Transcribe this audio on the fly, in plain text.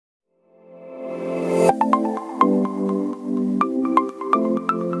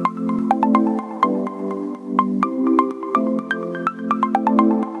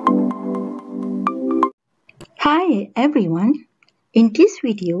everyone. In this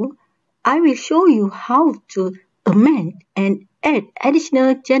video, I will show you how to amend and add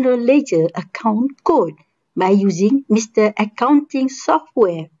additional general ledger account code by using Mr. Accounting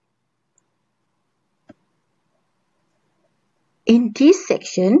software. In this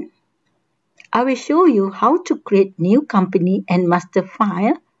section, I will show you how to create new company and master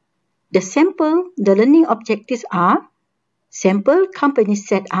file. The learning objectives are sample company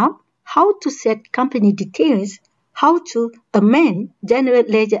setup, how to set company details, how to amend general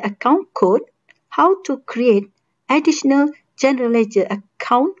ledger account code, how to create additional general ledger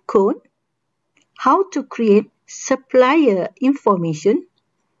account code, how to create supplier information,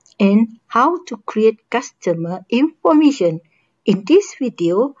 and how to create customer information. In this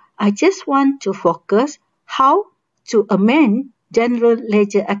video, I just want to focus how to amend general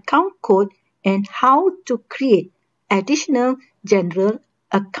ledger account code and how to create additional general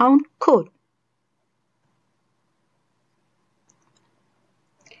account code.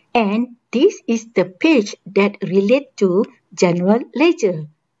 And this is the page that relates to general ledger.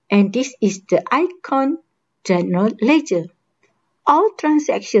 And this is the icon general ledger. All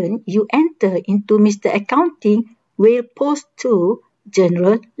transactions you enter into Mr. Accounting will post to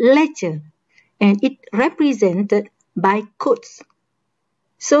general ledger. And it represented by codes.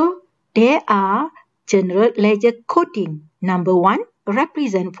 So there are general ledger coding. Number 1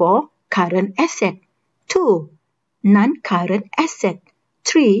 represent for current asset. 2 non-current asset.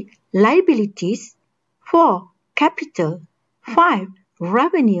 3 liabilities. 4 capital. 5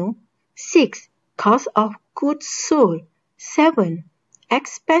 revenue. 6 cost of goods sold. 7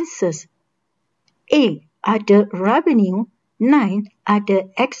 expenses. 8 other revenue. 9 other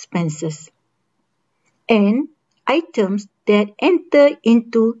expenses. And items that enter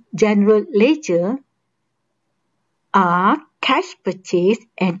into general ledger are cash purchase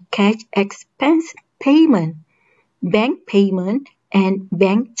and cash expense payment, bank payment and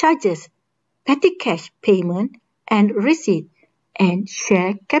bank charges, petty cash payment and receipt, and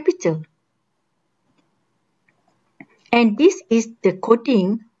share capital. And this is the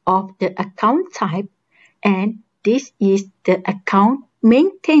coding of the account type, and this is the account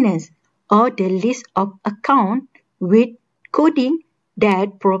maintenance or the list of account with coding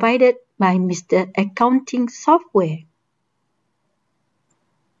that provided by Mr. Accounting software.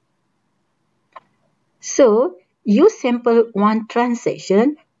 So, use sample 1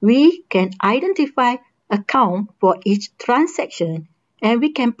 transaction, we can identify account for each transaction, and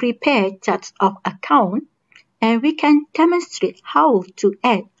we can prepare charts of account, and we can demonstrate how to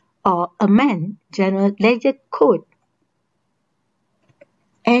add or amend general ledger code.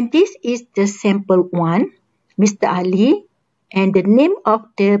 And this is the sample 1, Mr. Ali, and the name of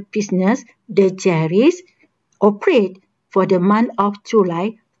the business, the Jerry's, operate for the month of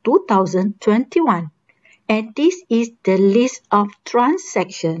July 2021. And this is the list of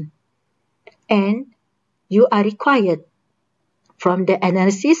transactions. And you are required from the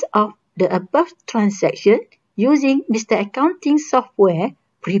analysis of the above transaction using Mr. Accounting software,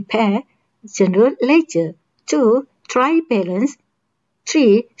 prepare general ledger. 2 trial balance.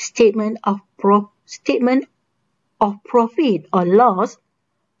 3 statement of profit or loss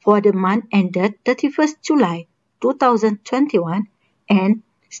for the month ended 31st July 2021 and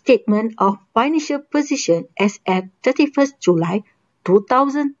statement of financial position as at 31st July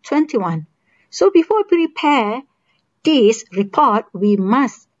 2021. So before we prepare this report, we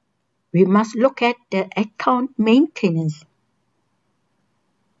must look at the account maintenance.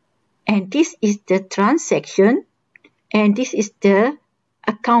 And this is the transaction, and this is the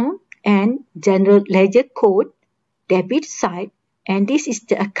account and general ledger code, debit side, and this is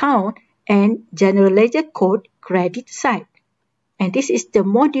the account and general ledger code, credit side. And this is the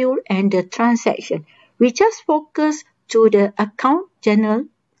module and the transaction. We just focus to the account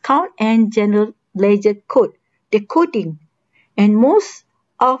and general ledger code, the coding. And most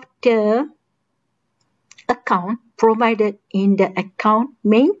of the account provided in the account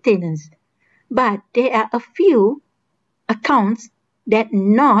maintenance. But there are a few accounts that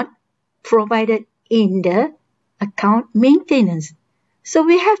not provided in the account maintenance. So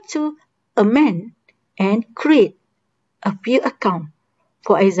we have to amend and create a few accounts.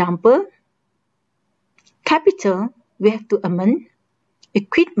 For example, capital, we have to amend,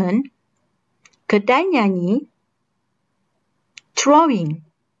 equipment, kedai nyanyi, drawing,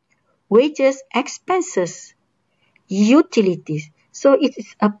 wages, expenses, utilities. So it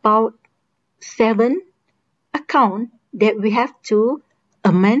is about 7 accounts that we have to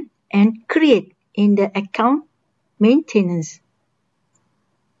amend and create in the account maintenance.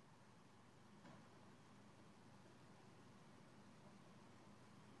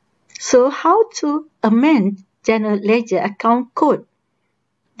 So how to amend general ledger account code.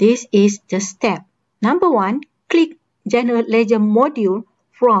 This is the step. Number 1, click general ledger module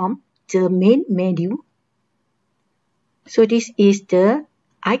from the main menu. So this is the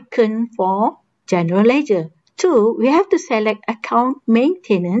icon for general ledger. 2, we have to select account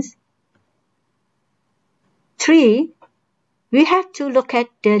maintenance. 3, we have to look at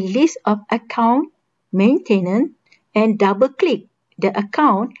the list of account maintenance and double click the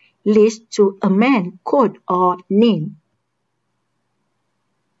account list to amend code or name.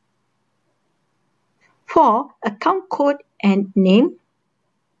 4, account code and name.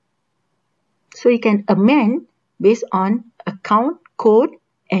 So you can amend based on account code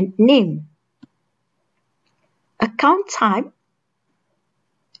and name. Account type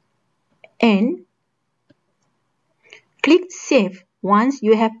and click Save once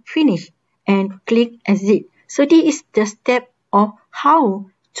you have finished and click Exit. So this is the step of how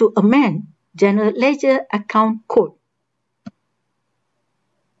to amend general ledger account code.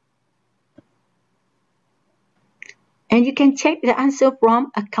 And you can check the answer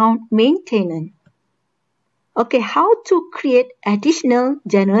from account maintenance. Okay, how to create additional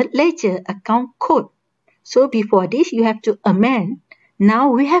general ledger account code. So before this, you have to amend.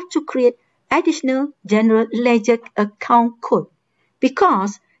 Now we have to create additional general ledger account code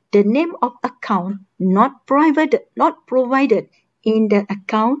because the name of account not provided in the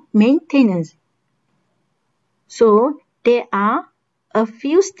account maintenance. So there are a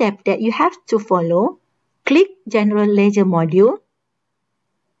few steps that you have to follow. Click general ledger module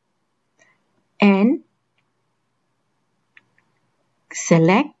and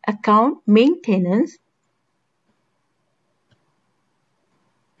select account maintenance.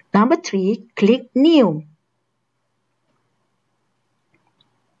 Number 3, click New.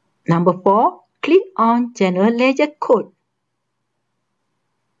 Number 4, click on General Ledger Code.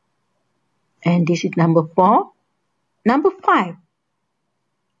 And this is number 4. Number 5,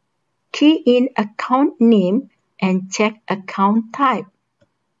 key in account name and check account type.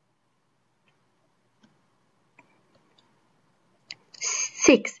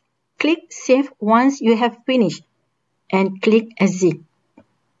 6, click Save once you have finished and click Exit.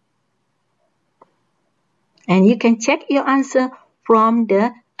 And you can check your answer from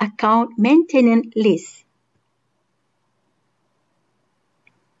the account maintenance list.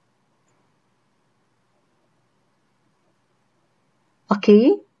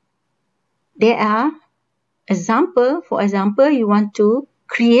 Okay, there are examples. For example, you want to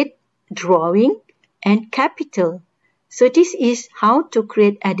create drawing and capital. So this is how to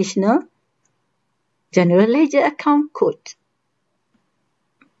create additional general ledger account code.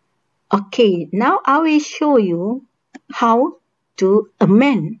 Okay, now I will show you how to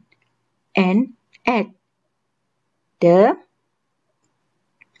amend and add the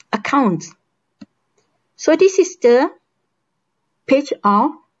accounts. So this is the page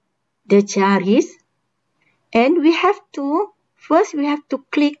of the diaries, and we have to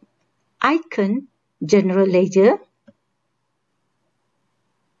click icon general ledger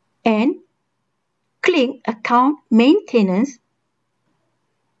and click account maintenance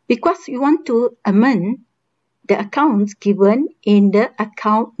because we want to amend the accounts given in the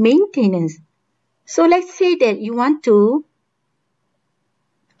account maintenance. So let's say that you want to,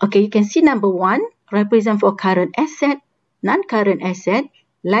 okay, you can see number 1 represent for current asset, non-current asset,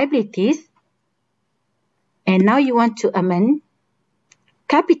 liabilities, and now you want to amend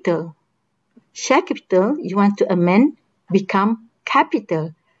capital. Share capital, you want to amend become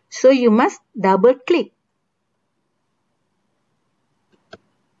capital. So you must double click.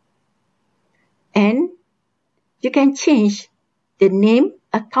 And you can change the name,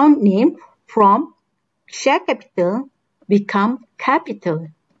 account name from share capital become capital.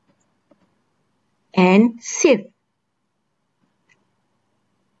 And save.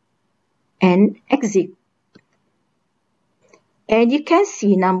 And exit. And you can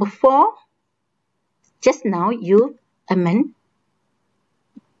see number 4, just now you amend,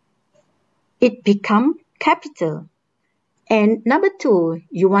 it become capital. And number 2,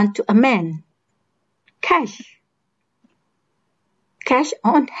 you want to amend cash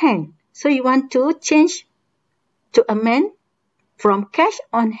on hand. So you want to change to amend from cash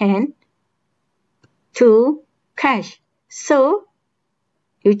on hand to cash. So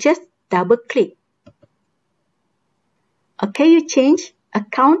you just double click. Okay, you change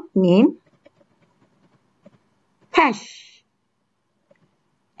account name, cash,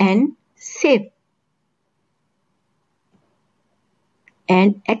 and save,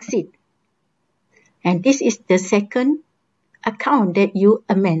 and exit. And this is the second account that you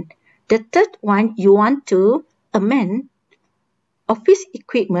amend. The third one, you want to amend office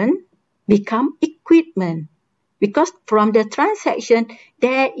equipment become equipment. because from the transaction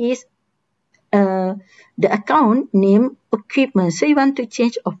there is the account name equipment. So you want to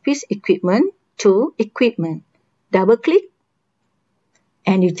change office equipment to equipment. Double click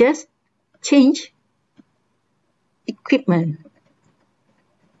and you just change equipment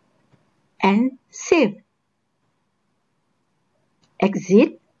and save.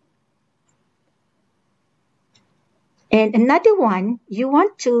 Exit. And another one, you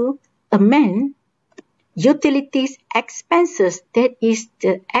want to amend utilities expenses. That is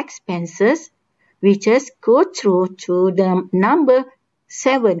the expenses. We just go through to the number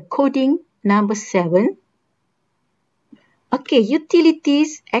 7, coding number 7. Okay,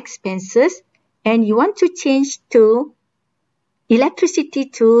 utilities expenses, and you want to change to electricity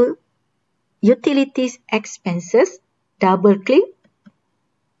to utilities expenses. Double click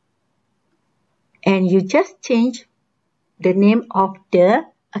and you just change the name of the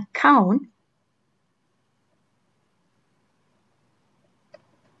account.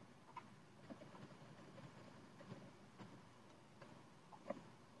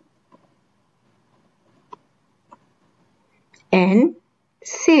 And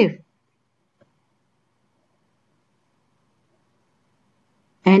save.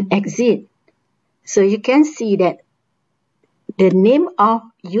 And exit. So you can see that the name of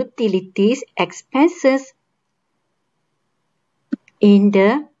utilities expenses in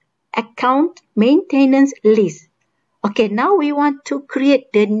the account maintenance list. Okay, now we want to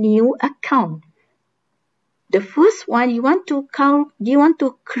create the new account. The first one, you want to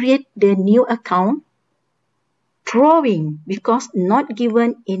create the new account. Drawing, because not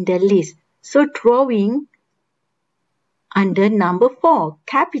given in the list. So drawing under number 4,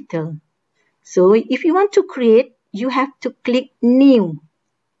 capital. So if you want to create, you have to click new.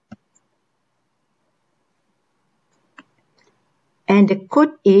 And the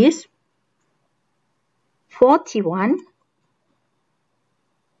code is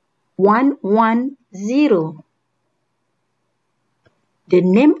 41110. The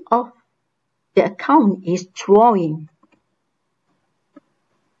name of the account is drawing.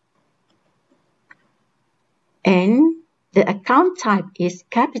 And the account type is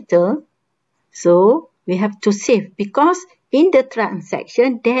capital. So we have to save, because in the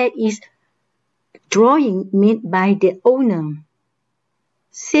transaction there is drawing made by the owner.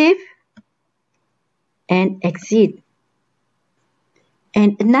 Save and exit.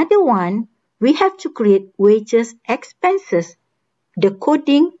 And another one, we have to create wages expenses. The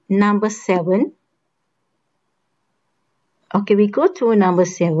coding number 7. Okay, we go to number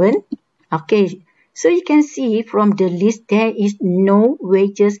 7. Okay, so you can see from the list there is no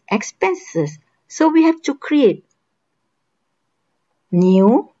wages expenses. So we have to create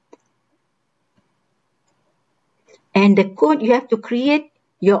new. And the code, you have to create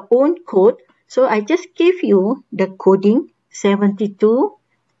your own code. So I just give you the coding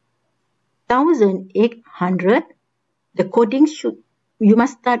 72,800. The coding you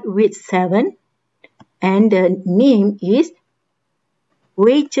must start with 7. And the name is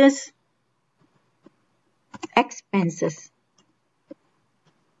wages expenses.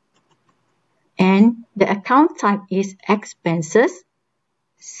 And the account type is expenses.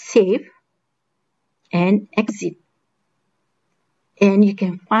 Save and exit. And you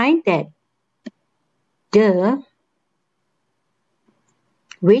can find that the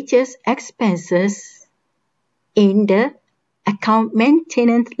wages expenses in the account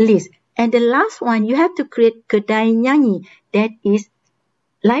maintenance list. And the last one, you have to create kedai nyanyi, that is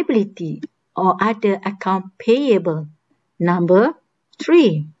liability or other account payable, number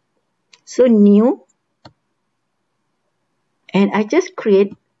 3. So new, and I just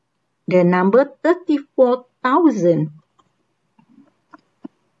create the number 34,000.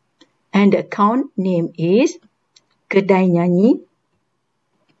 And the account name is Kedai Nyanyi.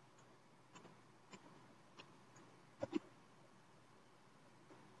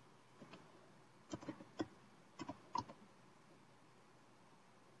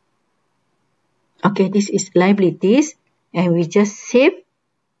 Okay, this is liabilities, and we just save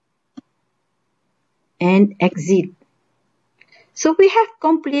and exit. So we have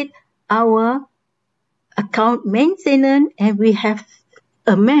complete our account maintenance, and we have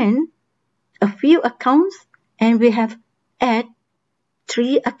amend a few accounts, and we have add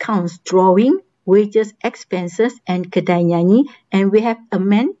 3 accounts: drawing, wages expenses, and kedai nyanyi, and we have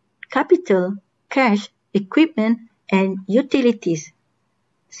amend capital, cash, equipment, and utilities.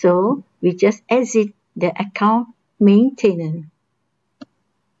 So we just exit the account maintenance.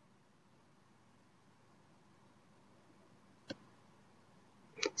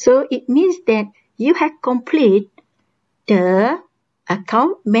 So it means that you have complete the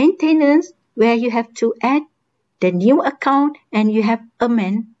account maintenance, where you have to add the new account and you have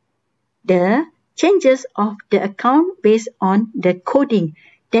amend the changes of the account based on the coding.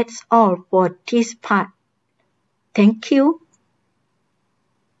 That's all for this part. Thank you.